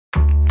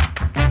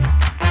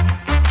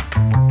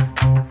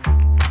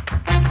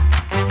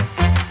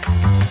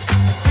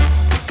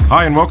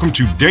Hi, and welcome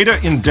to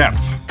Data in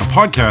Depth, a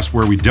podcast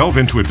where we delve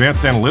into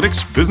advanced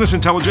analytics, business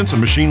intelligence,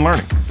 and machine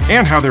learning,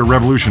 and how they're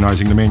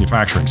revolutionizing the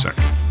manufacturing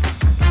sector.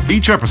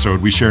 Each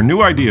episode, we share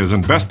new ideas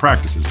and best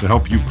practices to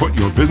help you put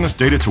your business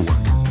data to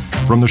work.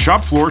 From the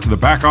shop floor to the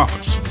back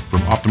office, from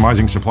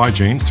optimizing supply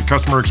chains to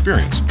customer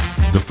experience,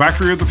 the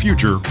factory of the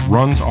future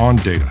runs on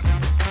data.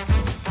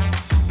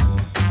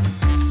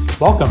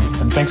 Welcome,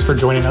 and thanks for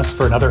joining us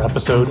for another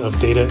episode of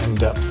Data in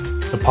Depth,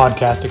 the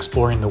podcast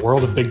exploring the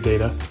world of big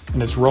data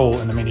and its role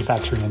in the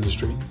manufacturing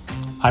industry.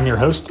 I'm your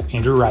host,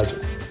 Andrew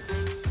Reiser.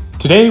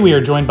 Today, we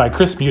are joined by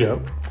Chris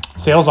Muto,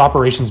 Sales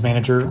Operations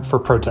Manager for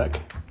ProTech,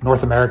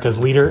 North America's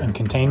leader in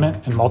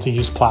containment and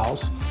multi-use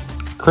plows.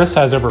 Chris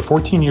has over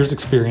 14 years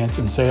experience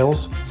in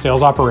sales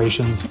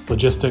operations,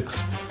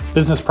 logistics,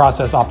 business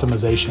process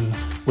optimization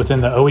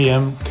within the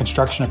OEM,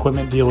 construction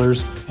equipment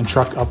dealers, and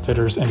truck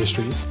upfitters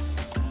industries.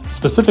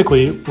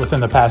 Specifically,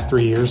 within the past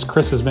 3 years,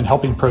 Chris has been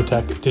helping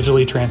ProTech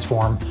digitally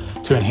transform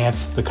to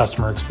enhance the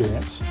customer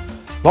experience.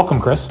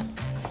 Welcome, Chris.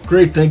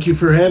 Great, thank you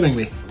for having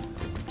me.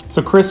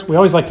 So, Chris, we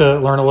always like to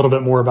learn a little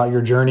bit more about your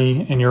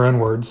journey in your own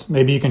words.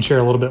 Maybe you can share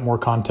a little bit more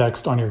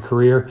context on your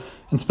career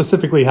and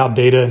specifically how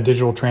data and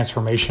digital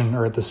transformation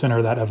are at the center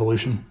of that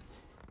evolution.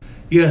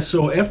 Yeah,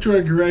 so after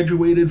I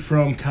graduated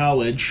from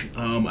college,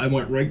 I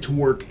went right to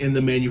work in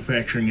the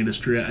manufacturing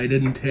industry. I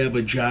didn't have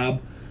a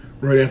job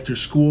right after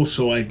school,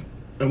 so I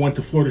went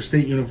to Florida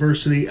State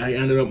University. I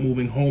ended up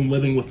moving home,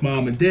 living with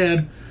mom and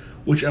dad,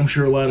 which I'm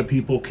sure a lot of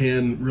people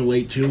can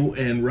relate to.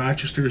 And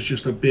Rochester is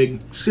just a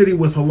big city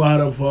with a lot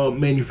of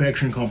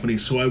manufacturing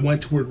companies. So I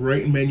went to work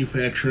right in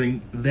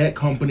manufacturing. That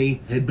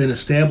company had been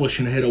established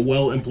and had a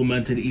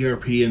well-implemented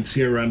ERP and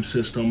CRM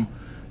system.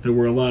 There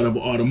were a lot of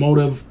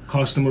automotive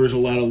customers, a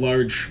lot of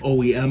large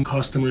OEM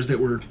customers that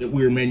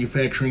we were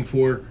manufacturing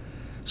for.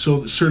 So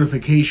the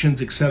certifications,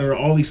 etc.,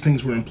 all these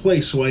things were in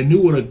place. So I knew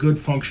what a good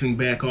functioning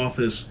back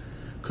office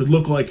could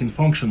look like and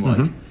function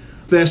like.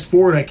 Fast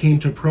forward, I came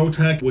to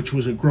ProTech, which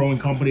was a growing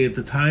company at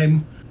the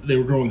time. They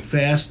were growing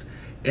fast,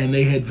 and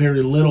they had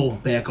very little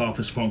back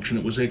office function.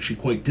 It was actually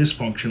quite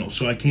dysfunctional.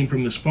 So I came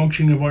from this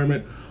functioning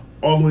environment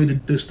all the way to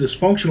this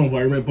dysfunctional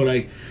environment, but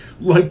I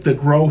liked the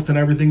growth and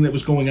everything that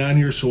was going on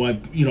here, so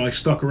I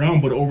stuck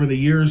around. But over the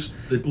years,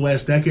 the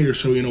last decade or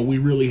so, we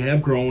really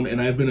have grown,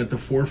 and I've been at the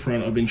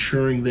forefront of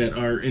ensuring that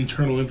our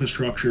internal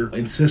infrastructure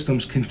and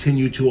systems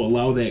continue to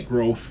allow that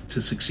growth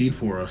to succeed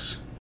for us.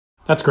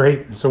 That's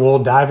great. So we'll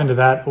dive into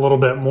that a little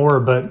bit more,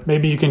 but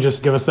maybe you can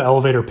just give us the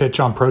elevator pitch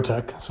on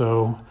ProTech.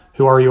 So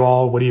who are you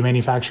all? What do you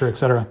manufacture, et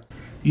cetera?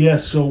 Yeah,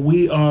 so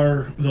we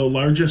are the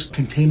largest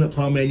containment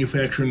plow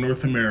manufacturer in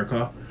North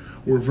America.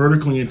 We're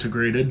vertically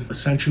integrated.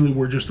 Essentially,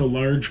 we're just a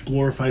large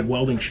glorified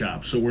welding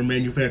shop. So we're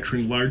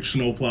manufacturing large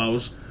snow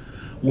plows.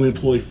 We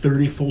employ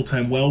 30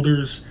 full-time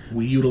welders.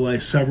 We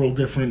utilize several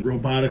different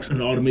robotics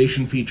and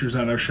automation features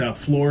on our shop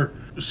floor.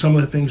 Some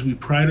of the things we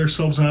pride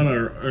ourselves on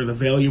are the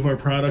value of our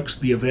products,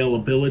 the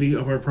availability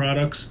of our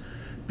products.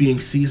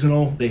 Being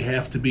seasonal, they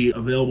have to be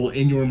available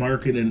in your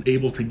market and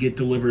able to get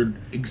delivered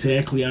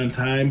exactly on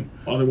time.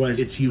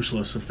 Otherwise, it's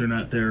useless if they're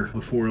not there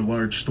before a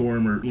large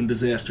storm or when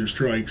disaster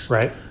strikes.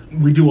 Right.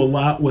 We do a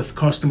lot with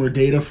customer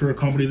data for a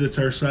company that's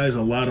our size,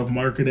 a lot of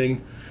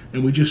marketing,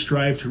 and we just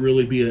strive to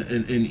really be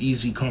an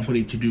easy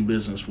company to do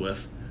business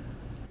with.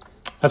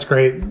 That's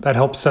great. That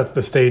helps set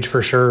the stage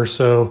for sure.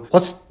 So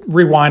let's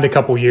rewind a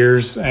couple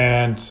years.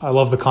 And I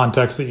love the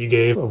context that you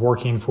gave of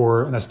working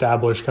for an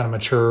established, kind of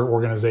mature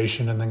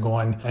organization and then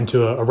going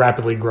into a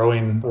rapidly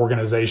growing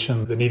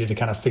organization that needed to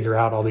kind of figure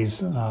out all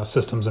these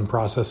systems and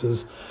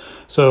processes.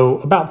 So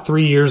about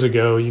 3 years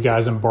ago, you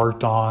guys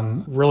embarked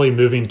on really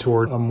moving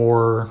toward a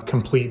more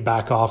complete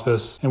back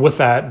office. And with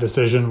that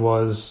decision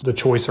was the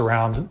choice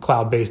around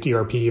cloud-based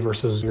ERP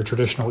versus your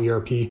traditional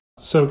ERP.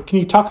 So can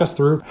you talk us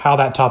through how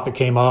that topic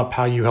came up,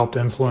 how you helped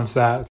influence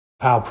that,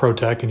 how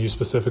ProTech and you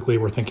specifically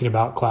were thinking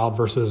about cloud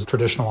versus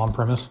traditional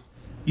on-premise?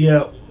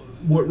 Yeah,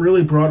 what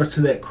really brought us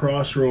to that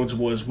crossroads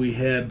was we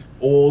had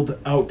old,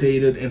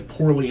 outdated, and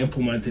poorly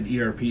implemented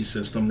ERP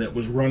system that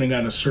was running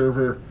on a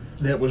server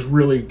that was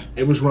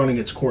running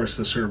its course,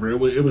 the server.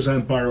 It was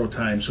on borrowed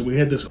time. So we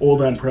had this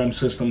old on-prem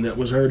system that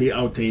was already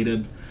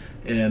outdated,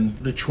 and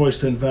the choice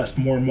to invest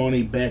more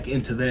money back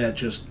into that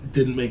just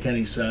didn't make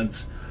any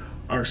sense.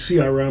 Our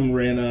CRM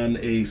ran on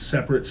a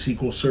separate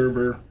SQL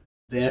server.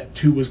 That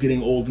too was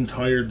getting old and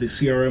tired. The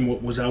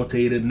CRM was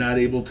outdated, not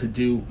able to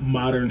do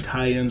modern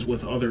tie-ins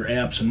with other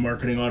apps and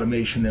marketing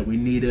automation that we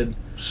needed.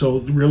 So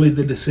really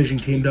the decision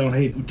came down,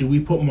 hey, do we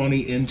put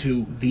money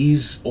into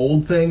these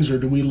old things or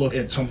do we look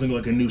at something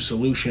like a new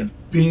solution?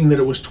 Being that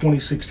it was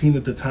 2016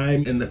 at the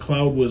time and the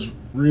cloud was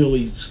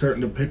really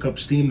starting to pick up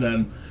steam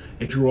then,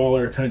 it drew all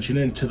our attention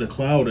into the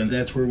cloud, and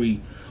that's where we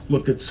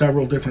looked at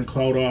several different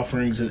cloud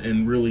offerings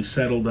and really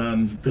settled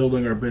on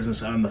building our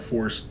business on the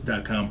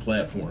Force.com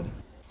platform.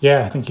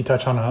 Yeah, I think you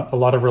touch on a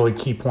lot of really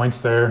key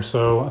points there.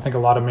 So I think a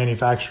lot of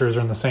manufacturers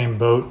are in the same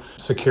boat.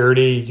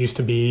 Security used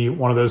to be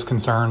one of those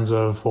concerns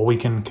of, well, we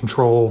can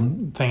control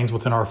things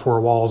within our four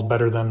walls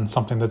better than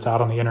something that's out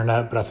on the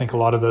internet. But I think a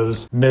lot of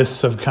those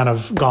myths have kind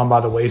of gone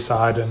by the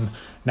wayside. And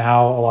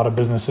now a lot of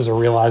businesses are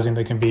realizing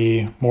they can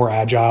be more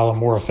agile and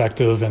more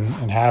effective and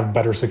have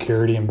better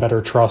security and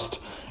better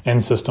trust in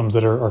systems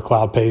that are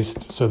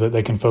cloud-based so that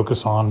they can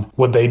focus on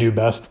what they do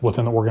best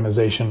within the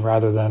organization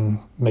rather than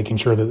making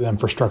sure that the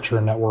infrastructure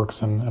and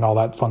networks and all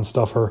that fun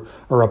stuff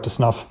are up to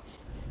snuff.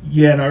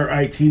 Yeah, and our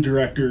IT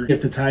director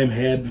at the time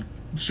had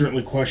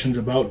certainly questions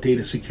about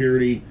data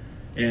security.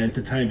 And at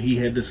the time, he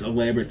had this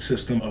elaborate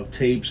system of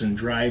tapes and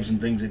drives and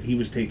things that he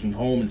was taking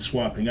home and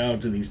swapping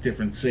out to these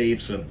different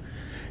safes. And,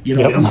 we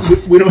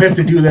don't have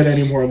to do that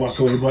anymore,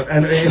 luckily. But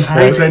in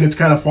hindsight, it's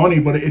kind of funny,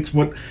 but it's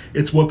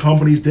what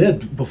companies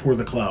did before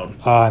the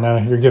cloud. I know.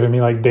 You're giving me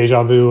like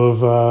deja vu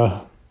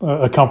of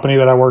a company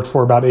that I worked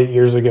for about 8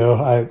 years ago.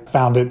 I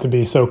found it to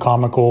be so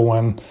comical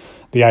when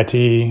the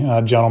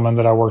IT gentleman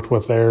that I worked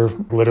with there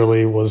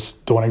literally was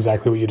doing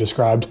exactly what you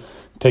described,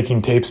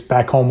 taking tapes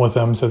back home with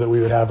him so that we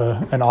would have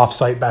an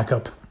off-site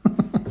backup.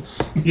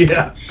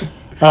 Yeah.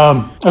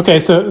 Okay,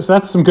 so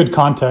that's some good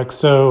context.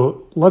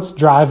 So let's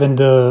dive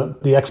into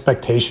the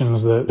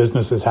expectations that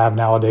businesses have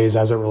nowadays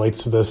as it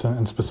relates to this,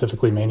 and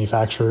specifically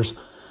manufacturers.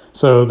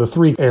 So the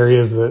three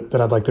areas that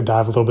I'd like to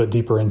dive a little bit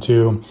deeper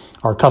into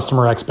are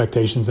customer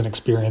expectations and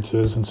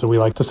experiences. And so we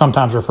like to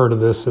sometimes refer to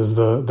this as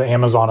the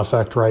Amazon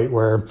effect, right?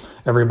 Where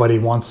everybody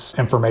wants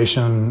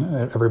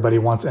information, everybody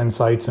wants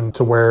insights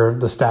into where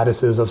the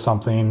status is of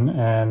something,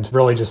 and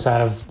really just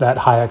have that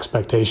high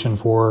expectation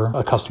for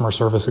a customer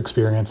service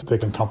experience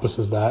that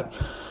encompasses that.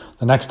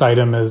 The next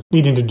item is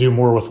needing to do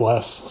more with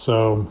less.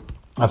 So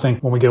I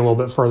think when we get a little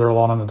bit further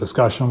along in the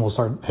discussion, we'll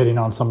start hitting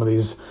on some of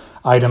these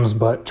items,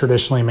 but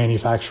traditionally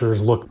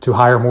manufacturers look to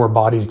hire more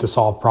bodies to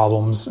solve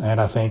problems. And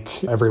I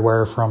think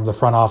everywhere from the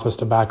front office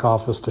to back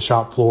office to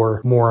shop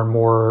floor, more and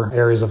more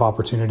areas of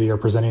opportunity are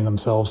presenting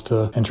themselves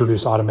to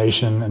introduce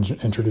automation and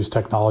introduce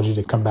technology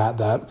to combat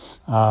that.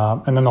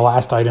 And then the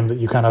last item that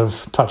you kind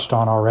of touched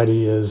on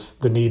already is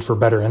the need for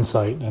better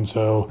insight. And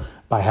so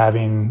by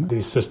having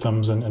these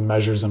systems and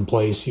measures in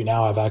place, you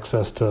now have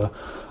access to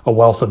a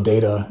wealth of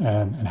data,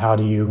 and how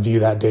do you view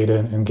that data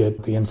and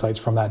get the insights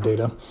from that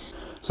data.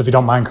 So if you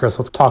don't mind, Chris,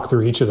 let's talk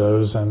through each of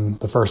those. And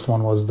the first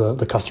one was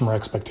the customer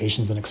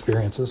expectations and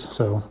experiences.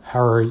 So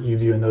how are you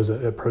viewing those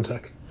at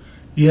ProTech?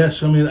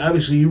 Yes, I mean,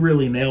 obviously you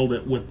really nailed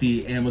it with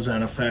the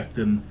Amazon effect,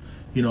 and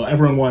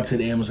everyone wants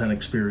an Amazon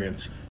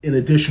experience. In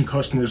addition,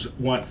 customers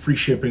want free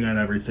shipping on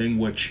everything,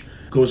 which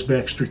goes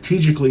back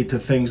strategically to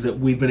things that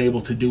we've been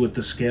able to do with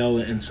the scale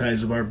and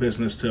size of our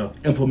business to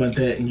implement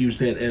that and use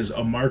that as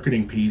a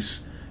marketing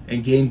piece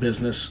and gain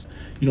business.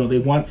 They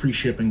want free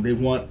shipping. They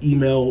want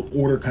email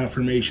order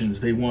confirmations.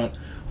 They want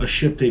a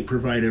ship date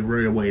provided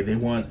right away. They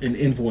want an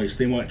invoice.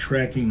 They want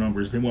tracking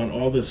numbers. They want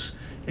all this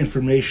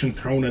information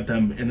thrown at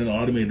them in an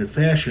automated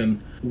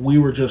fashion. We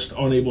were just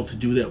unable to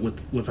do that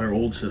with our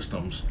old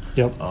systems.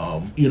 Yep.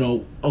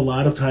 A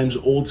lot of times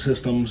old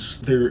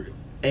systems, they're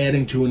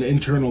adding to an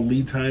internal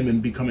lead time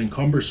and becoming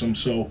cumbersome.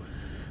 So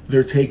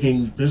they're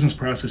taking business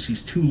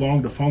processes too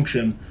long to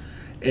function.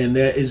 And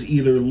that is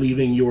either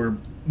leaving your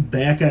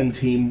back-end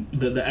team,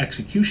 the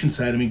execution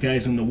side,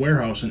 guys in the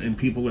warehouse and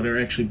people that are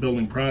actually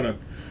building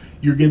product,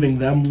 you're giving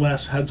them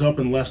less heads up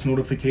and less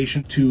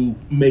notification to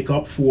make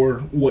up for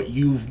what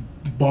you've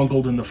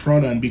bungled in the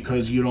front end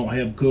because you don't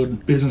have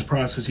good business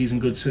processes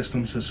and good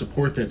systems to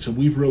support that. So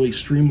we've really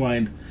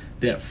streamlined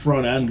that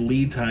front end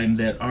lead time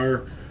that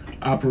our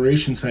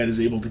operation side is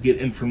able to get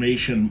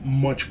information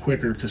much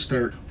quicker to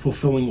start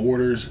fulfilling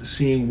orders,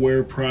 seeing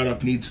where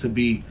product needs to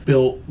be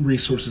built,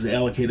 resources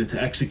allocated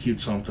to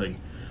execute something.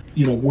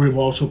 We've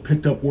also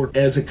picked up work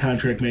as a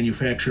contract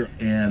manufacturer,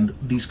 and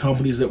these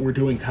companies that we're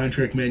doing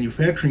contract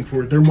manufacturing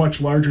for, they're much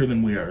larger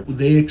than we are.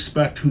 They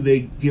expect who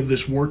they give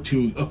this work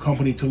to, a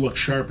company to look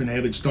sharp and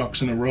have its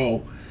ducks in a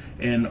row.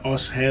 And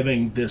us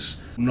having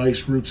this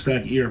nice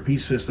rootstock ERP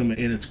system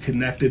and its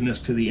connectedness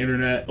to the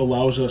internet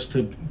allows us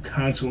to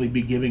constantly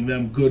be giving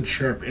them good,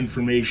 sharp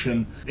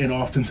information, and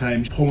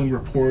oftentimes pulling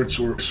reports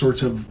or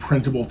sorts of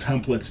printable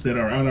templates that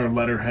are on our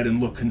letterhead and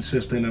look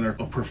consistent in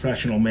a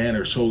professional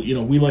manner. So,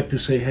 we like to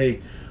say,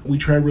 hey, we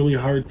try really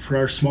hard for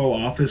our small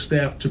office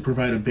staff to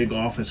provide a big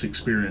office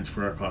experience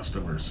for our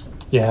customers.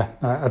 Yeah,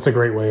 that's a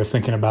great way of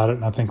thinking about it.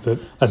 And I think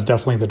that's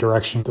definitely the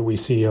direction that we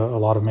see a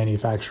lot of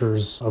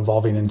manufacturers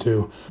evolving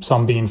into.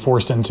 Some being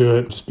forced into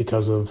it just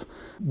because of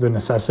the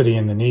necessity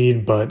and the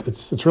need, but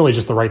it's really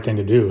just the right thing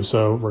to do.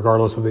 So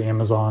regardless of the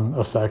Amazon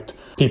effect,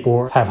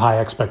 people have high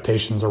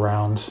expectations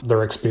around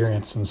their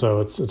experience. And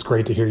so it's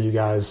great to hear you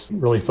guys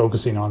really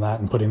focusing on that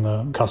and putting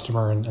the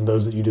customer and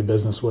those that you do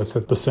business with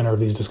at the center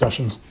of these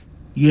discussions.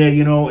 Yeah,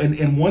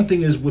 and one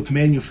thing is with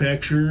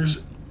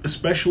manufacturers,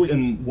 especially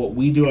in what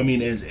we do,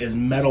 as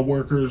metal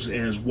workers,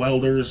 as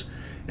welders,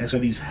 as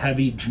these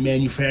heavy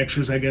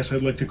manufacturers, I guess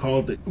I'd like to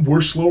call it, we're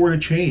slower to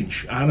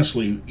change,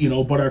 honestly,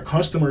 but our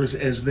customers,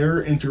 as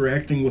they're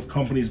interacting with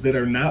companies that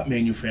are not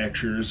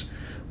manufacturers,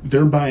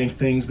 they're buying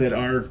things that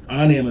are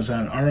on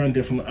Amazon, are on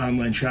different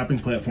online shopping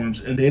platforms,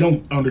 and they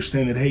don't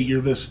understand that, hey,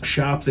 you're this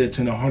shop that's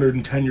in a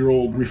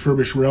 110-year-old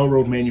refurbished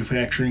railroad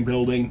manufacturing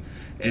building,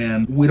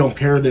 and we don't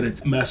care that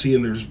it's messy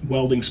and there's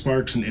welding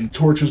sparks and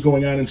torches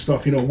going on and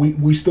stuff.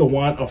 We still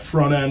want a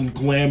front-end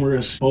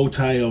glamorous bow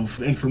tie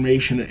of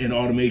information and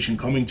automation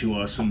coming to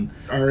us, and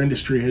our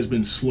industry has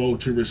been slow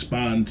to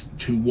respond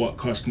to what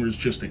customers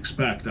just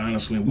expect,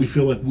 honestly. We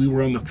feel like we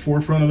were on the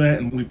forefront of that,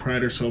 and we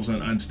pride ourselves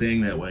on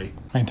staying that way.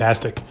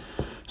 Fantastic.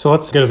 So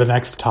let's go to the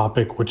next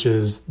topic, which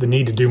is the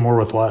need to do more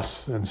with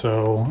less. And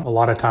so a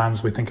lot of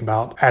times we think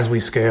about, as we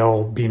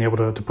scale, being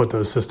able to put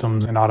those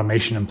systems and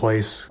automation in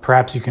place.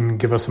 Perhaps you can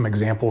give us some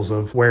examples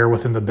of where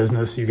within the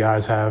business you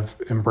guys have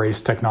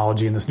embraced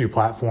technology and this new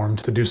platform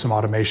to do some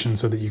automation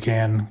so that you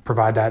can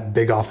provide that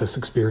big office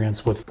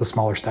experience with the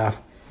smaller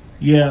staff.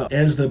 Yeah,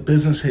 as the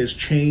business has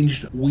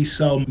changed, we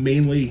sell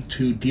mainly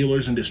to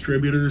dealers and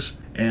distributors,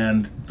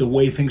 and the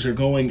way things are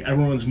going,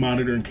 everyone's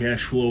monitoring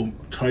cash flow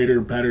tighter,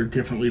 better,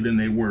 differently than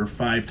they were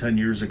 5-10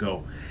 years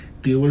ago.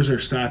 Dealers are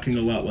stocking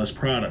a lot less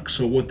products.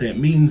 So what that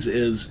means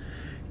is,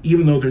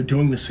 even though they're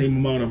doing the same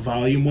amount of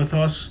volume with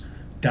us,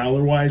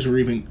 dollar-wise, or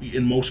even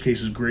in most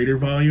cases greater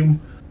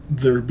volume,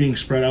 they're being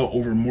spread out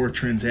over more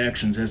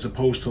transactions as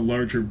opposed to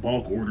larger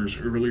bulk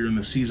orders earlier in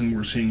the season.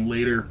 We're seeing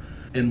later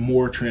and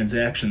more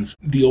transactions.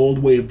 The old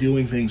way of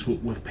doing things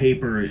with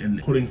paper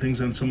and putting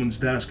things on someone's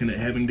desk and it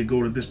having to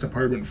go to this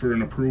department for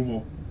an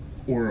approval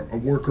or a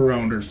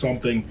workaround or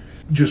something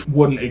just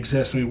wouldn't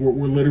exist. I mean,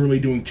 we're literally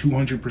doing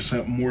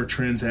 200% more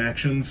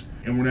transactions,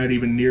 and we're not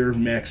even near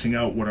maxing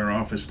out what our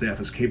office staff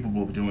is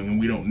capable of doing, and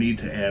we don't need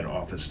to add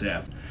office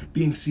staff.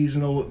 Being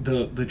seasonal,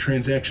 the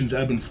transactions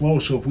ebb and flow,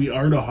 so if we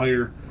are to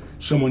hire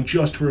someone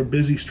just for a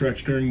busy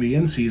stretch during the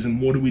in-season,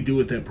 what do we do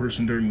with that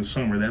person during the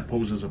summer? That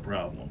poses a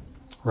problem.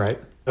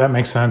 Right. That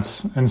makes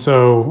sense. And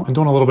so I'm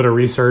doing a little bit of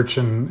research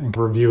and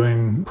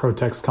reviewing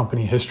Protex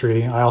company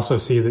history. I also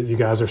see that you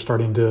guys are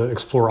starting to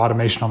explore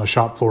automation on the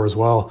shop floor as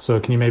well. So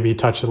can you maybe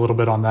touch a little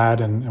bit on that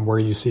and where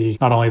you see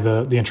not only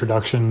the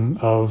introduction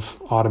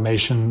of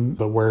automation,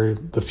 but where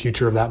the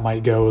future of that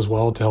might go as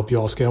well to help you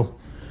all scale?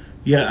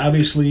 Yeah,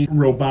 obviously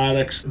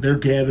robotics, they're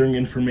gathering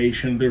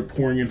information, they're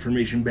pouring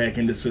information back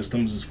into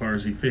systems as far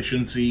as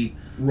efficiency,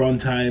 run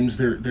times,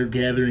 they're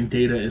gathering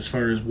data as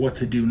far as what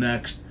to do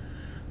next,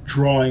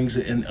 drawings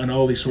and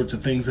all these sorts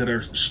of things that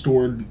are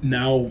stored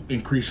now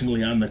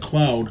increasingly on the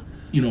cloud.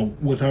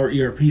 With our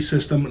ERP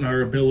system and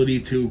our ability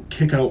to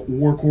kick out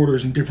work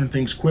orders and different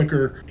things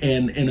quicker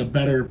and in a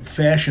better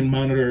fashion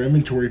monitor our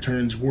inventory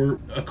turns, we're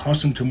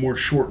accustomed to more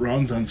short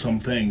runs on some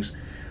things.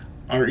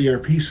 Our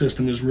ERP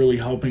system is really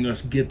helping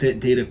us get that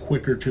data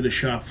quicker to the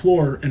shop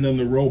floor, and then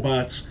the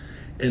robots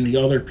and the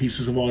other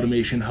pieces of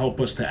automation help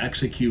us to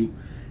execute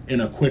in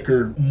a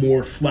quicker,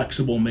 more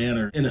flexible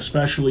manner. And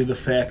especially the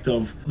fact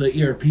of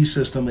the ERP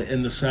system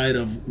and the side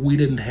of we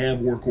didn't have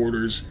work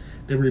orders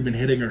that were even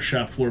hitting our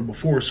shop floor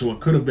before. So it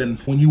could have been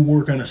when you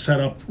work on a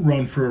setup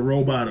run for a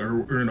robot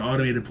or an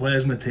automated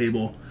plasma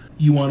table,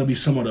 you want to be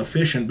somewhat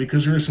efficient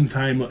because there is some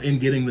time in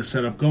getting the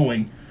setup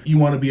going. You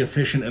want to be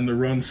efficient in the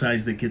run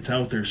size that gets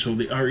out there. So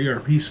our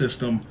ERP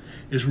system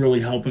is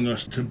really helping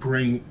us to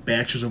bring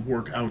batches of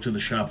work out to the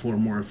shop floor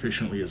more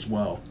efficiently as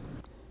well.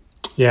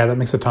 Yeah, that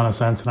makes a ton of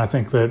sense. And I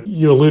think that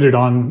you alluded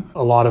on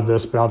a lot of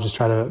this, but I'll just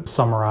try to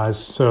summarize.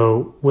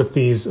 So with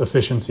these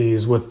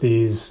efficiencies, with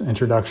these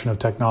introduction of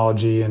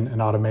technology and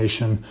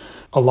automation,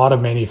 a lot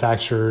of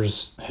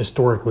manufacturers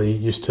historically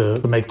used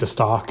to make to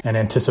stock and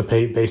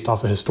anticipate based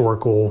off of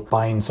historical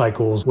buying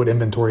cycles what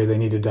inventory they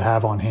needed to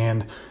have on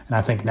hand. And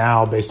I think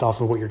now, based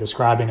off of what you're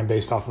describing and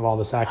based off of all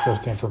this access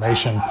to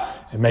information,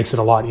 it makes it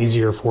a lot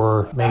easier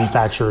for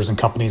manufacturers and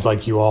companies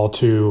like you all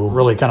to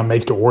really kind of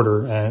make to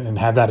order and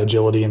have that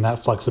agility and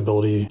that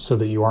flexibility so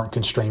that you aren't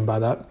constrained by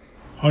that.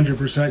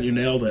 100%, you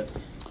nailed it.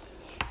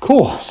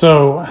 Cool.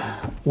 So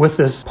with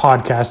this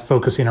podcast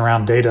focusing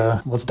around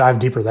data, let's dive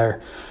deeper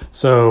there.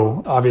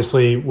 So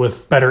obviously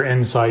with better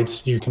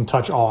insights, you can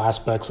touch all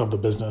aspects of the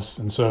business.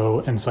 And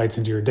so insights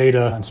into your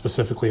data and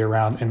specifically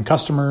around end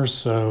customers.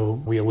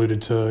 So we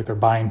alluded to their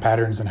buying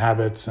patterns and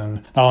habits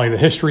and not only the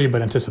history,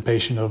 but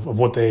anticipation of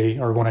what they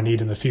are going to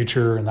need in the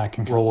future. And that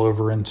can roll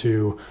over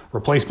into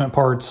replacement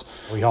parts.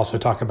 We also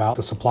talk about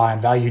the supply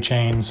and value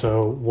chain.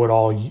 So what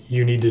all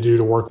you need to do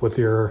to work with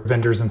your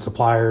vendors and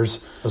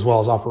suppliers, as well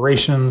as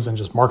operations and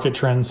just market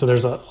trends. So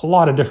there's a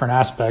lot of different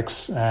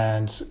aspects.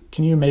 And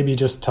can you maybe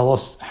just tell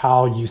us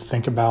how you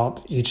think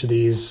about each of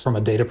these from a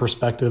data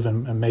perspective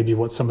and maybe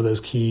what some of those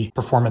key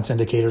performance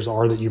indicators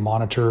are that you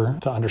monitor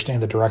to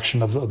understand the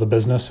direction of the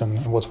business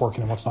and what's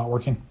working and what's not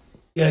working?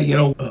 Yeah,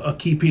 a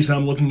key piece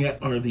I'm looking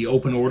at are the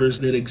open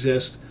orders that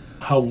exist.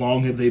 How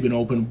long have they been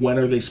open? When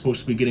are they supposed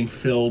to be getting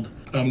filled?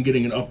 I'm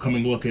getting an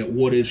upcoming look at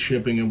what is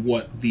shipping and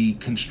what the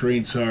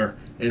constraints are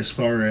as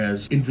far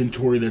as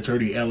inventory that's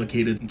already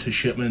allocated to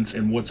shipments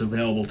and what's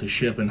available to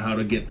ship and how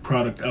to get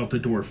product out the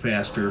door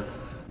faster.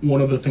 One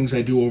of the things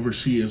I do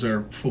oversee is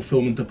our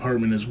fulfillment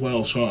department as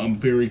well, so I'm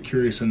very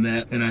curious in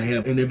that. And I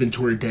have an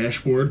inventory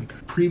dashboard.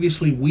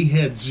 Previously, we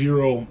had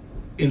zero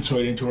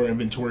insight into our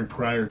inventory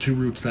prior to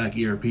Rootstock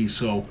ERP.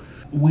 So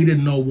we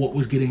didn't know what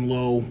was getting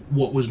low,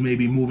 what was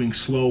maybe moving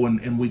slow,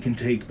 and we can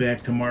take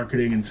back to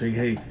marketing and say,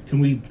 hey, can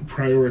we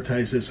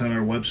prioritize this on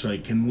our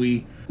website? Can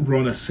we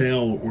run a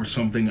sale or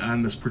something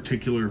on this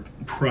particular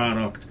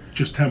product,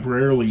 just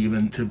temporarily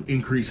even, to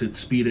increase its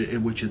speed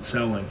at which it's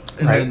selling?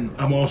 And right. Then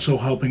I'm also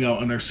helping out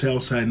on our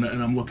sales side, and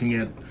I'm looking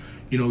at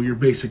your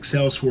basic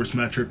Salesforce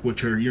metric,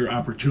 which are your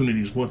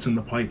opportunities, what's in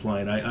the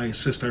pipeline. I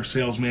assist our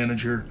sales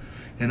manager,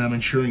 and I'm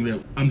ensuring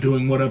that I'm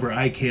doing whatever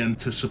I can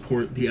to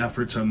support the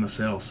efforts on the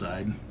sales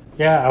side.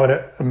 Yeah, I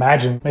would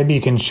imagine maybe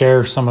you can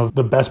share some of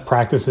the best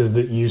practices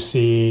that you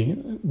see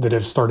that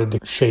have started to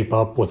shape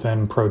up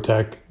within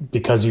ProTech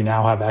because you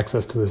now have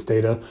access to this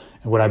data.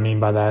 And what I mean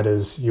by that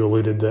is you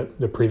alluded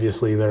that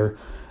previously there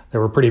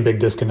were pretty big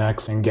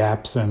disconnects and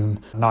gaps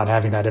and not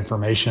having that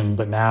information.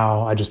 But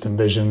now I just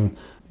envision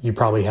you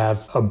probably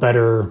have a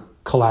better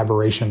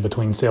collaboration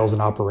between sales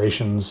and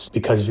operations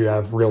because you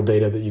have real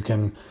data that you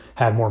can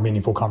have more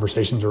meaningful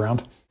conversations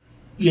around.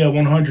 Yeah,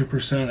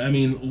 100%. I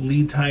mean,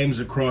 lead times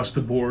across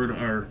the board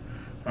are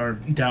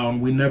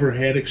down. We never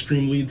had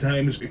extreme lead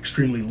times,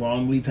 extremely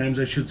long lead times,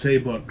 I should say,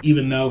 but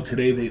even now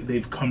today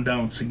they've come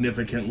down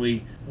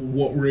significantly.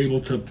 What we're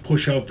able to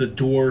push out the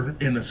door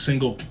in a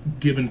single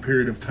given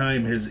period of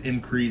time has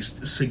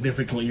increased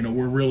significantly.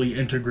 We're really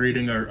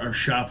integrating our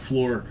shop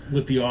floor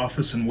with the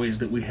office in ways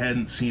that we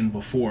hadn't seen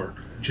before.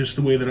 Just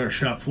the way that our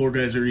shop floor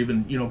guys are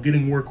even,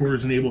 getting work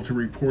orders and able to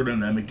report on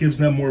them. It gives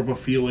them more of a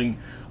feeling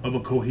of a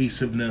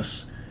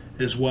cohesiveness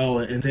as well,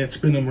 and that's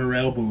been a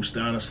morale boost,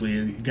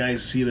 honestly.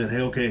 Guys see that,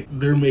 hey, okay,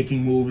 they're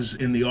making moves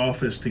in the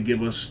office to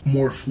give us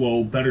more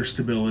flow, better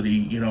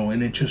stability,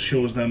 and it just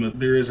shows them that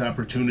there is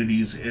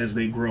opportunities as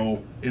they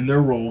grow in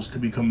their roles to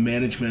become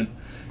management,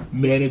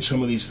 manage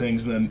some of these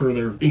things, and then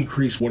further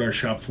increase what our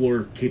shop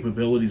floor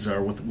capabilities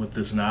are with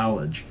this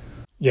knowledge.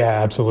 Yeah,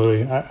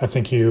 absolutely. I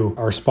think you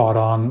are spot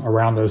on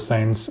around those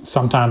things.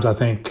 Sometimes I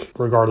think,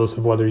 regardless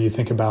of whether you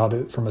think about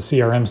it from a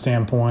CRM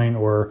standpoint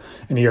or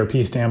an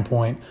ERP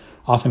standpoint,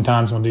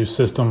 oftentimes when new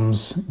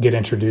systems get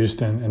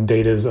introduced and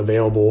data is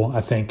available,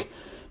 I think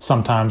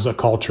sometimes a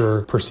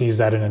culture perceives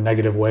that in a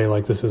negative way,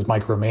 like this is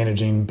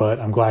micromanaging, but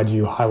I'm glad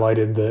you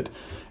highlighted that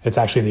it's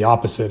actually the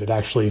opposite. It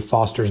actually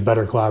fosters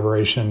better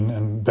collaboration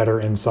and better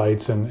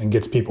insights and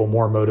gets people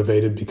more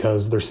motivated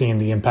because they're seeing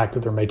the impact that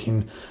they're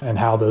making and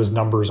how those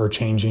numbers are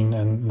changing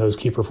and those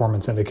key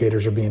performance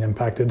indicators are being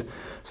impacted.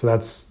 So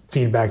that's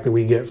feedback that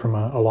we get from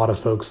a lot of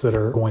folks that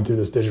are going through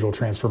this digital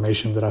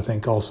transformation that I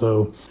think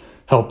also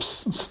helps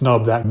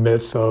snub that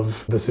myth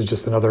of this is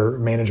just another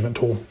management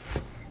tool.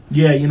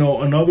 Yeah,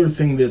 another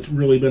thing that's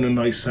really been a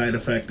nice side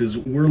effect is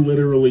we're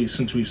literally,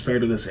 since we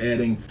started this,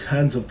 adding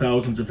tens of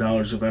thousands of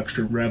dollars of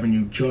extra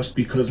revenue just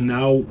because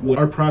now when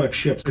our product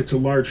ships, it's a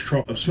large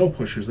truck of snow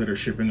pushers that are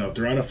shipping out.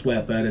 They're on a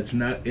flatbed. It's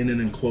not in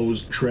an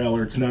enclosed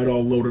trailer. It's not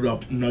all loaded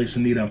up nice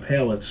and neat on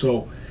pallets.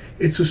 So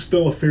it's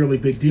still a fairly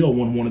big deal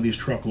when one of these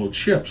truckloads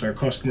ships. Our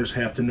customers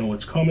have to know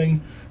it's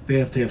coming. They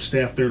have to have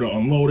staff there to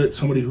unload it,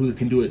 somebody who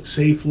can do it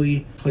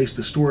safely, place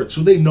to store it,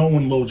 so they know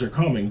when loads are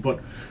coming. But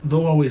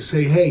they'll always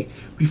say, hey,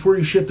 before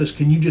you ship this,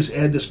 can you just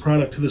add this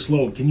product to this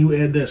load? Can you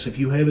add this? If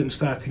you have it in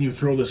stock, can you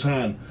throw this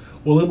on?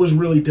 Well, it was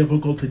really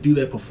difficult to do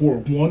that before.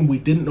 One, we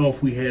didn't know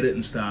if we had it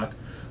in stock.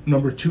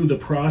 Number two, the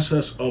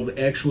process of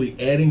actually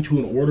adding to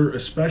an order,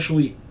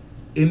 especially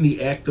in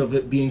the act of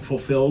it being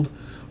fulfilled,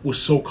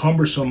 was so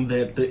cumbersome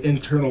that the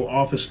internal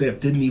office staff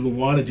didn't even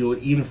want to do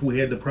it, even if we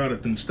had the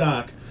product in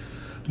stock.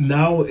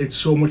 Now it's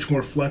so much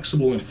more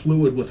flexible and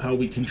fluid with how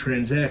we can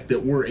transact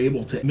that we're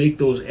able to make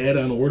those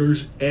add-on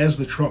orders as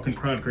the truck and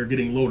product are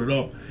getting loaded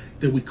up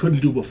that we couldn't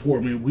do before.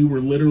 I mean, we were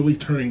literally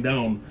turning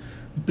down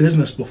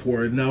business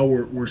before, and now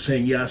we're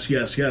saying yes,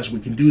 we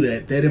can do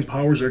that. That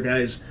empowers our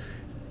guys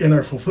in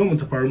our fulfillment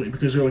department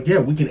because they're like, yeah,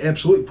 we can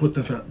absolutely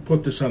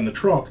put this on the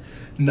truck.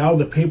 Now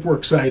the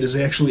paperwork side is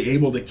actually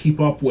able to keep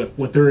up with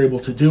what they're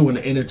able to do, and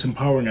it's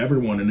empowering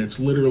everyone, and it's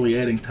literally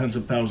adding tens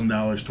of thousands of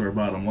dollars to our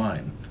bottom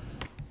line.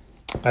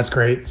 That's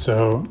great.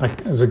 So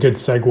as a good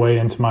segue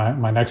into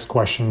my next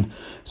question.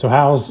 So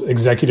how's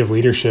executive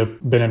leadership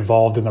been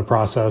involved in the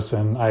process?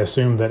 And I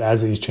assume that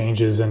as these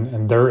changes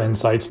and their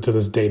insights to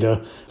this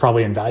data,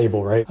 probably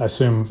invaluable, right? I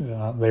assume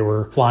they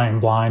were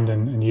flying blind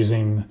and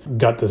using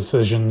gut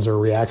decisions or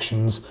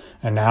reactions.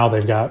 And now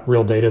they've got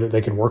real data that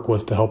they can work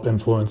with to help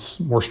influence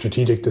more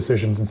strategic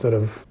decisions instead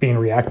of being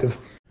reactive.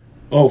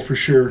 Oh, for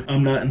sure.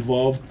 I'm not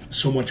involved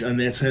so much on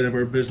that side of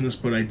our business,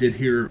 but I did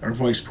hear our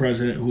vice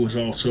president, who is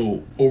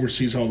also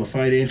oversees all the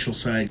financial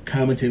side,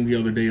 commenting the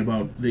other day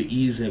about the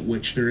ease at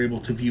which they're able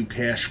to view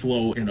cash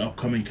flow and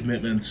upcoming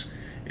commitments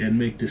and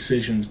make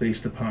decisions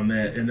based upon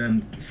that. And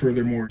then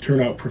furthermore,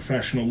 turn out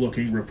professional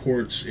looking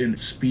reports in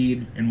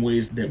speed and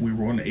ways that we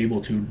weren't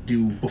able to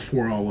do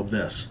before all of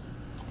this.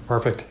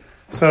 Perfect.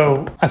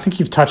 So I think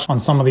you've touched on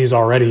some of these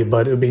already,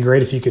 but it would be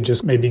great if you could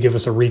just maybe give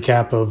us a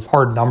recap of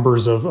hard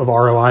numbers of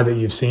ROI that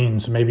you've seen.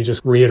 So maybe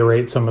just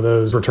reiterate some of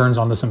those returns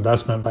on this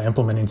investment by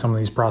implementing some of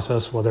these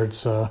processes, whether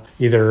it's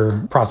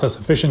either process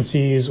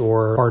efficiencies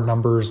or hard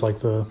numbers like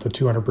the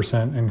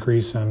 200%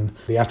 increase in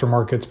the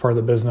aftermarket's part of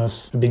the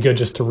business. It'd be good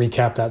just to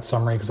recap that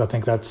summary, because I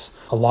think that's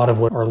a lot of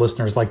what our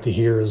listeners like to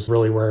hear is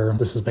really where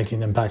this is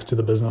making impacts to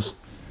the business.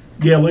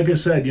 Yeah, like I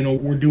said,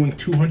 we're doing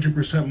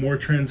 200% more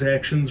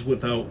transactions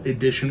without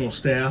additional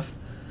staff.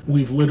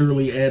 We've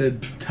literally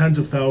added tens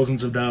of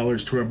thousands of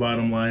dollars to our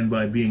bottom line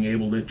by being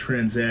able to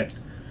transact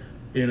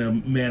in a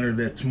manner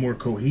that's more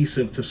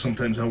cohesive to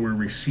sometimes how we're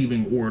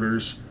receiving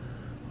orders.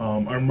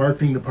 Our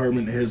marketing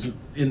department has,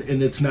 and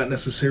it's not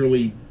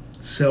necessarily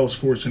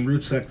Salesforce and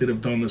Rootstock that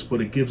have done this,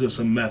 but it gives us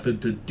a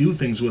method to do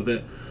things with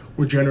it.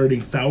 We're generating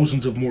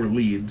thousands of more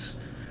leads.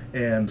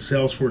 And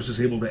Salesforce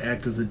is able to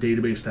act as the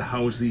database to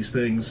house these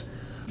things,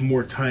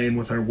 more tie-in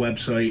with our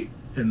website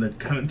and the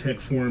contact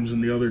forms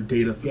and the other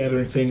data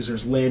gathering things.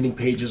 There's landing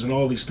pages and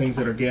all these things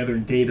that are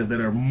gathering data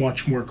that are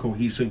much more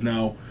cohesive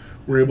now.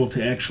 We're able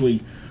to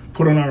actually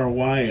put an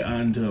ROI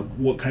onto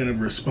what kind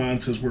of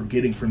responses we're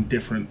getting from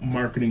different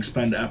marketing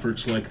spend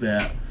efforts like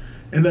that.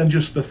 And then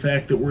just the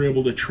fact that we're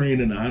able to train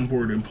and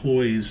onboard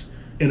employees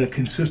in a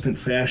consistent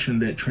fashion,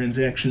 that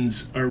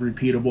transactions are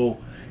repeatable,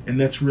 and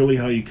that's really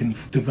how you can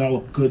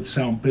develop good,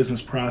 sound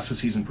business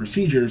processes and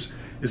procedures,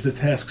 is the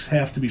tasks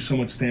have to be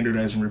somewhat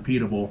standardized and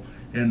repeatable,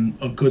 and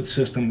a good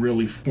system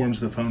really forms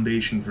the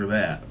foundation for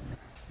that.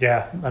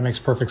 Yeah, that makes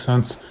perfect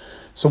sense.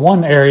 So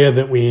one area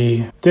that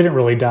we didn't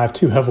really dive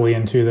too heavily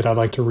into that I'd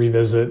like to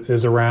revisit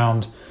is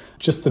around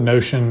just the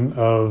notion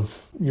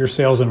of your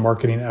sales and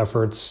marketing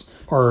efforts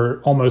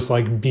are almost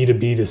like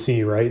B2B to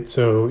C, right?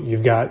 So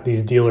you've got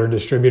these dealer and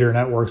distributor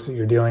networks that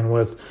you're dealing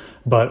with,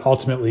 but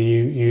ultimately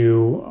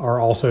you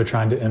are also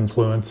trying to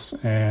influence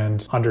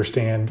and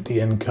understand the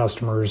end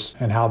customers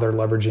and how they're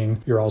leveraging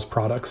your all's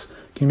products.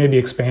 Can you maybe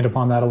expand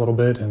upon that a little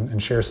bit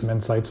and share some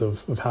insights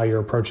of how you're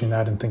approaching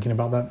that and thinking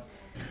about that?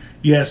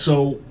 Yeah,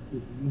 so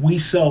we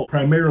sell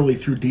primarily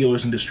through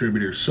dealers and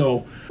distributors.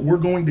 So we're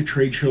going to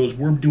trade shows,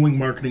 we're doing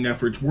marketing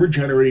efforts, we're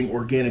generating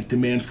organic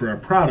demand for our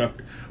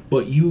product,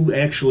 but you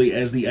actually,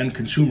 as the end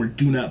consumer,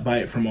 do not buy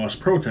it from us,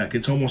 ProTech.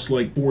 It's almost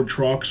like Ford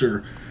trucks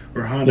or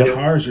Honda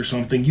cars or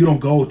something. You don't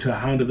go to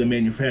Honda, the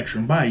manufacturer,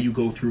 and buy. You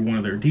go through one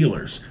of their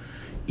dealers.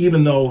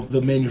 Even though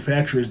the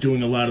manufacturer is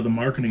doing a lot of the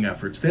marketing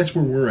efforts, that's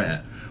where we're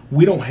at.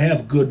 We don't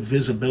have good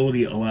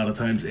visibility a lot of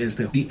times as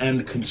to the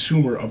end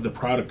consumer of the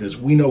product is.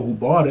 We know who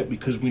bought it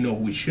because we know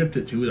who we shipped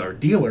it to, our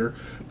dealer,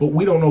 but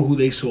we don't know who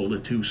they sold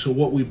it to. So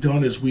what we've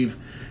done is we've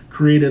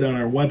created on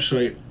our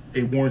website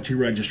a warranty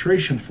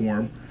registration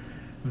form.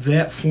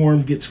 That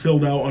form gets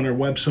filled out on our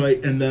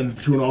website, and then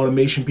through an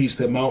automation piece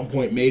that Mountain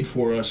Point made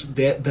for us,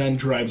 that then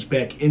drives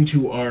back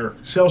into our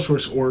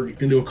Salesforce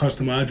org, into a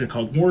custom object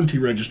called warranty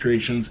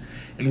registrations,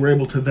 and we're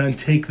able to then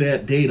take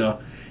that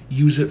data,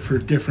 use it for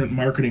different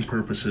marketing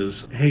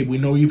purposes. Hey, we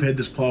know you've had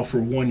this plow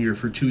for 1 year,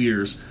 for 2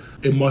 years.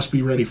 It must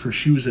be ready for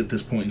shoes at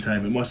this point in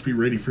time. It must be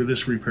ready for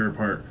this repair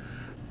part.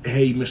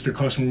 Hey, Mr.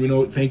 Customer, we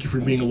know, thank you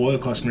for being a loyal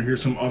customer.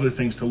 Here's some other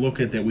things to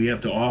look at that we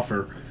have to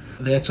offer.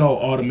 That's all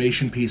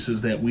automation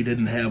pieces that we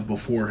didn't have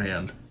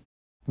beforehand.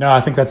 No,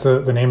 I think that's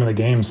the name of the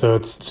game. So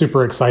it's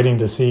super exciting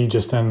to see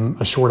just in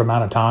a short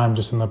amount of time,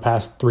 just in the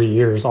past 3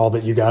 years, all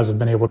that you guys have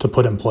been able to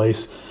put in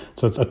place.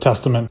 So it's a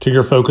testament to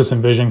your focus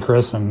and vision,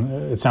 Chris. And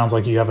it sounds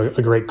like you have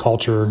a great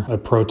culture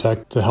at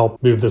ProTech to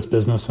help move this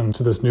business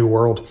into this new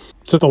world.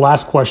 So the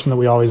last question that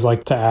we always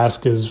like to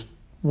ask is,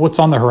 what's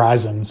on the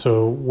horizon?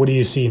 So what do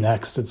you see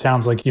next? It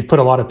sounds like you've put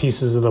a lot of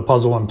pieces of the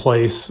puzzle in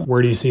place.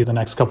 Where do you see the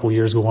next couple of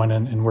years going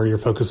and where your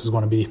focus is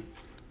going to be?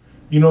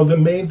 The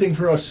main thing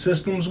for us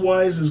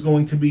systems-wise is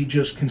going to be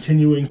just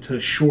continuing to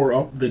shore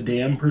up the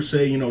dam, per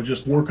se.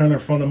 Just work on our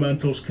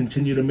fundamentals,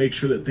 continue to make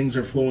sure that things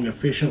are flowing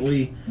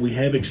efficiently. We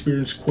have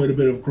experienced quite a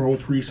bit of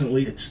growth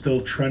recently. It's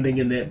still trending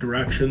in that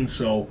direction,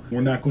 so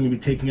we're not going to be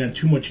taking on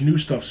too much new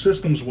stuff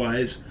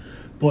systems-wise.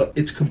 But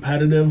it's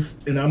competitive,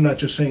 and I'm not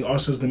just saying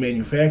us as the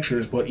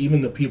manufacturers, but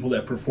even the people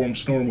that perform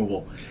snow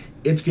removal.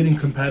 It's getting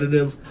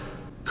competitive.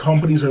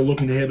 Companies are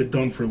looking to have it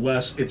done for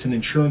less. It's an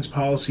insurance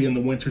policy in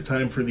the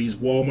wintertime for these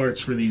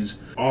Walmarts, for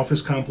these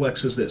office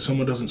complexes, that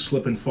someone doesn't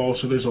slip and fall,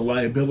 so there's a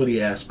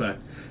liability aspect.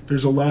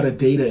 There's a lot of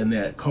data in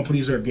that.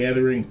 Companies are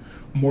gathering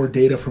more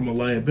data from a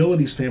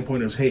liability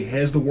standpoint of, hey,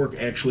 has the work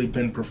actually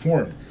been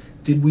performed?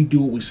 Did we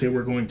do what we say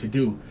we're going to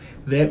do?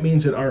 That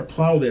means that our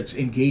plow that's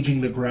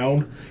engaging the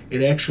ground,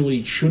 it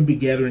actually should be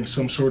gathering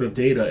some sort of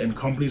data, and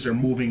companies are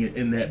moving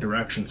in that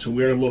direction. So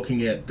we are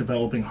looking at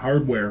developing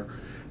hardware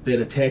that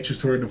attaches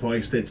to our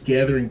device that's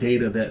gathering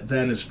data that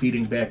then is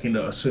feeding back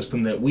into a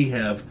system that we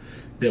have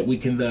that we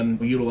can then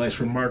utilize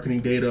for marketing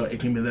data.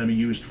 It can then be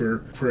used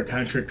for a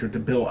contractor to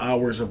bill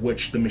hours of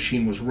which the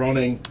machine was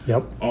running,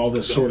 all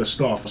this sort of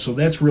stuff. So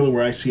that's really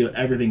where I see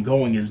everything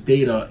going, is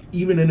data,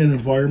 even in an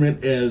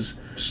environment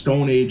as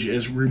Stone Age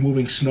as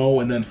removing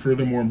snow and then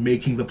furthermore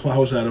making the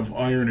plows out of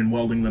iron and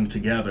welding them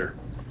together.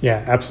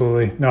 Yeah,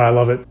 absolutely. No, I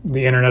love it.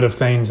 The Internet of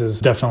Things is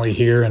definitely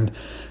here, and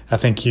I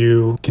think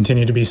you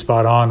continue to be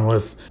spot on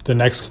with the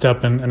next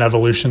step in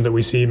evolution that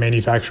we see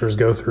manufacturers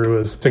go through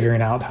is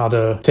figuring out how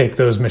to take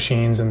those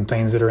machines and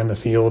things that are in the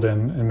field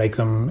and make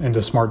them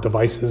into smart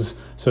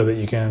devices so that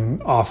you can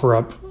offer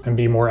up and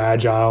be more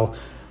agile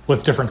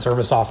with different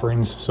service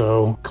offerings.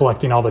 So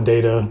collecting all the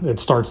data, it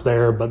starts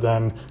there, but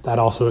then that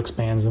also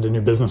expands into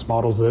new business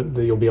models that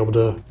you'll be able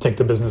to take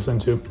the business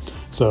into.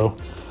 So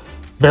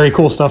very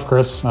cool stuff,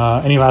 Chris.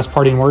 Any last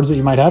parting words that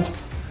you might have?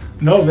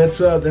 No,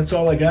 that's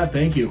all I got.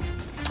 Thank you.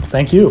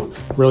 Thank you.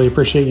 Really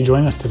appreciate you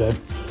joining us today.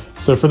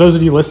 So for those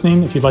of you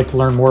listening, if you'd like to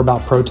learn more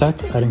about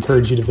ProTech, I'd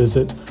encourage you to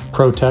visit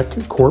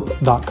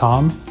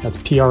protechcorp.com. That's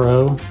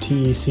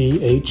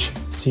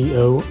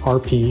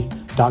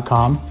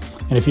protechcorp.com.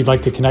 And if you'd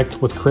like to connect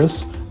with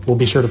Chris, we'll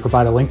be sure to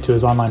provide a link to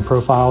his online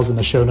profiles in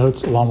the show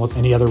notes, along with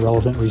any other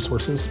relevant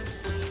resources.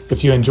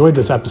 If you enjoyed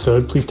this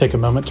episode, please take a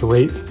moment to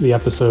rate the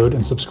episode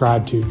and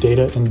subscribe to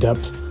Data in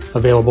Depth,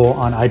 available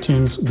on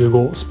iTunes,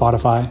 Google,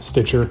 Spotify,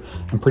 Stitcher,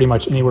 and pretty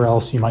much anywhere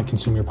else you might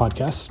consume your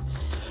podcasts.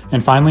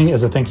 And finally,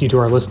 as a thank you to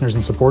our listeners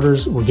and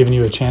supporters, we're giving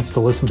you a chance to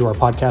listen to our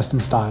podcast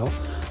in style.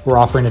 We're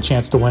offering a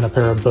chance to win a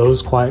pair of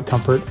Bose Quiet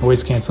Comfort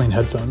noise-canceling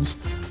headphones.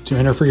 To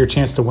enter for your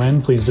chance to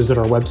win, please visit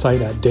our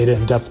website at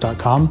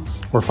dataindepth.com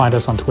or find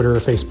us on Twitter or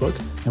Facebook,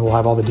 and we'll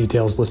have all the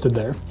details listed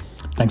there.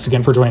 Thanks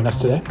again for joining us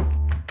today.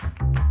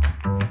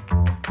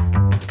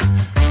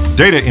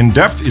 Data in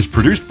Depth is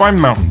produced by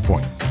Mountain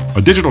Point,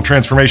 a digital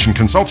transformation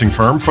consulting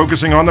firm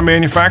focusing on the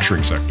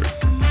manufacturing sector.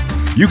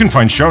 You can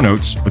find show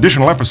notes,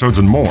 additional episodes,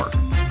 and more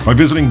by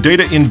visiting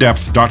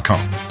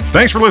dataindepth.com.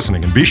 Thanks for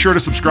listening, and be sure to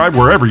subscribe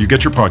wherever you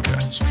get your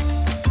podcasts.